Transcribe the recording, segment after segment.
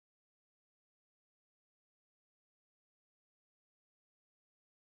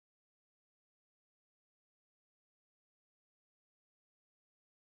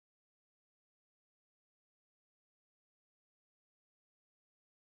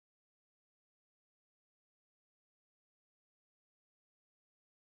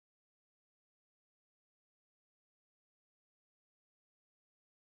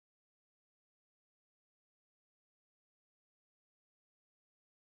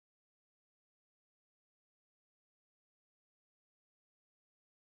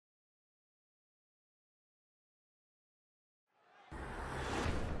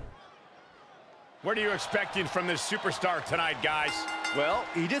What are you expecting from this superstar tonight, guys? Well,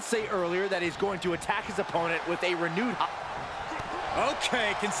 he did say earlier that he's going to attack his opponent with a renewed...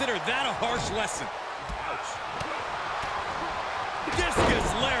 Okay, consider that a harsh lesson. Ouch.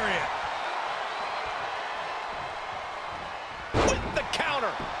 Discus lariat. With the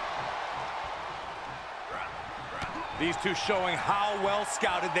counter. These two showing how well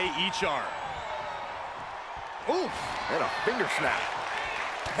scouted they each are. Oof, and a finger snap.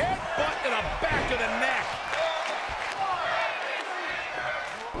 Headbutt to the back of the neck.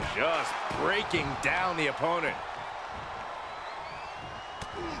 Just breaking down the opponent.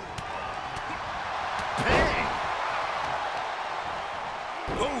 Bang!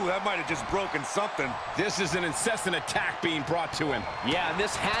 Oh, that might have just broken something. This is an incessant attack being brought to him. Yeah, and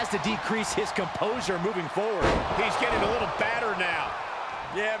this has to decrease his composure moving forward. He's getting a little battered now.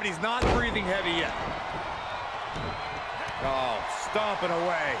 Yeah, but he's not breathing heavy yet. Oh, stomping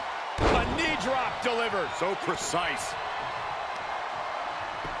away. A knee drop delivered. So precise.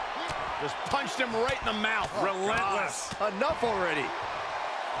 Just punched him right in the mouth. Relentless. Enough already.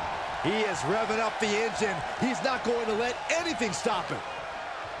 He is revving up the engine. He's not going to let anything stop him.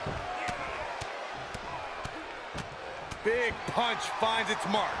 Big punch finds its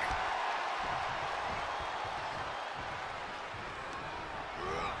mark.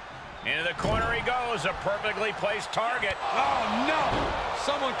 Into the corner he goes. A perfectly placed target. Oh, no!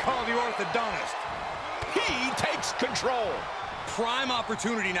 Someone call the orthodontist. He takes control. Prime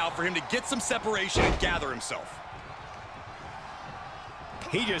opportunity now for him to get some separation and gather himself.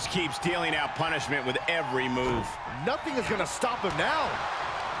 He just keeps dealing out punishment with every move. Nothing is going to stop him now.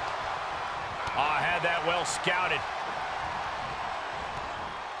 Ah, had that well scouted.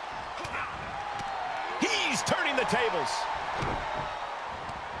 He's turning the tables.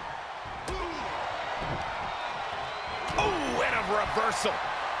 Oh, and a reversal.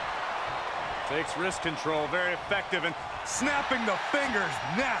 Takes wrist control, very effective, and snapping the fingers,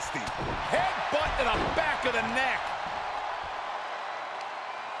 nasty. Headbutt to the back of the neck.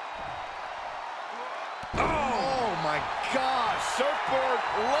 Oh my gosh. Surfboard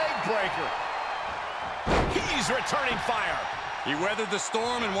leg breaker. He's returning fire. He weathered the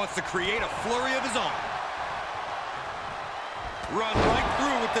storm and wants to create a flurry of his own. Run right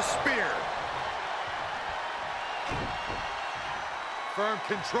through with the spear. Firm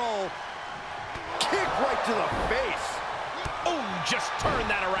control. Kick right to the face. Oh, just turn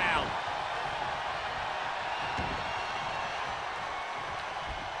that around.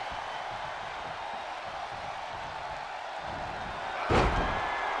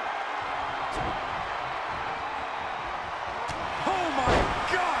 Oh my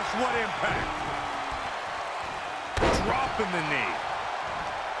gosh, what impact! Dropping the knee.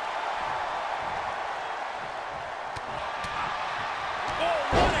 Oh,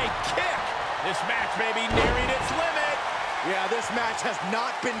 what a kick! This match may be nearing its limit. Yeah, this match has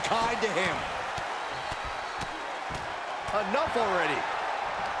not been kind to him. Enough already.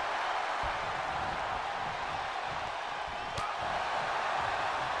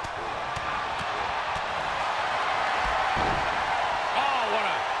 Oh, what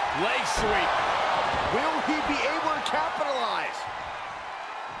a leg sweep. Will he be able to capitalize?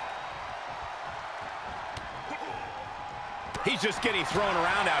 He's just getting thrown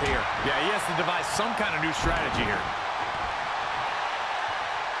around out here. Yeah, he has to devise some kind of new strategy here.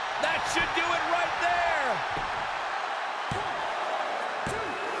 That should do it right there.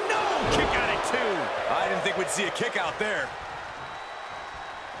 No, kick out at two. I didn't think we'd see a kick out there.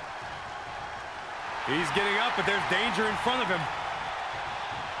 He's getting up, but there's danger in front of him.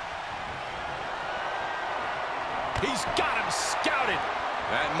 He's got him scouted.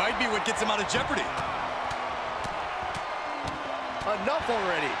 That might be what gets him out of jeopardy. Enough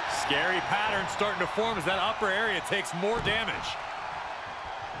already. Scary pattern starting to form as that upper area takes more damage.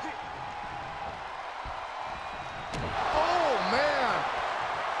 Oh, man.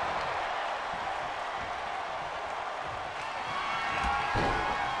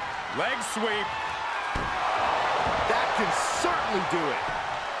 Leg sweep. That can certainly do it.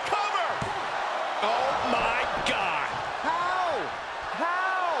 Cover. Oh, my God. How?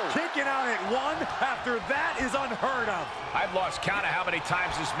 How? Kicking out at one after that is unheard of. I've lost count of how many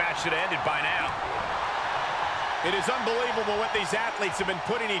times this match should have ended by now. It is unbelievable what these athletes have been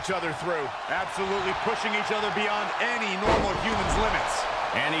putting each other through. Absolutely pushing each other beyond any normal human's limits.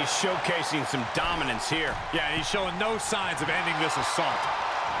 And he's showcasing some dominance here. Yeah, and he's showing no signs of ending this assault.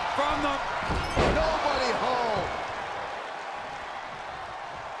 From the... Nobody home.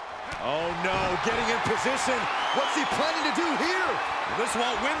 Oh, no. Getting in position. What's he planning to do here? Well, this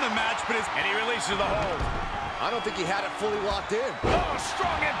won't win the match, but And he releases the hold. I don't think he had it fully locked in. Oh,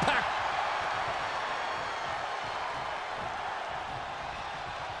 strong impact.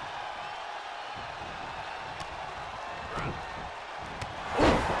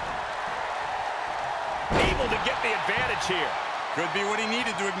 to get the advantage here. Could be what he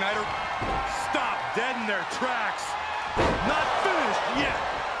needed to ignite her. Stop dead in their tracks. Not finished yet.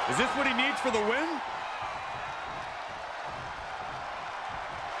 Is this what he needs for the win?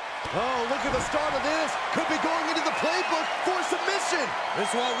 Oh, look at the start of this. Could be going into the playbook for submission.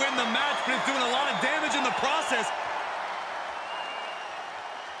 This won't win the match, but it's doing a lot of damage in the process.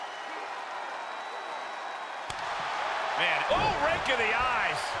 Man, oh, rake of the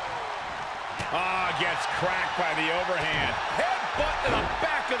eyes. Ah, gets cracked by the overhand. Headbutt to the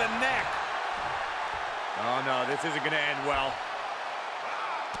back of the neck. Oh, no, this isn't going to end well.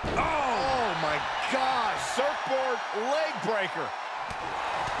 Oh my gosh. Surfboard leg breaker.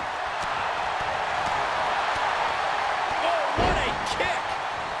 Oh, what a kick.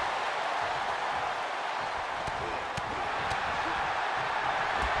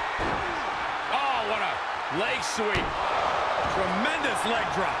 Oh, what a leg sweep. Tremendous leg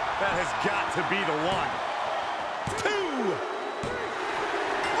drop. That has got to be the one. 2.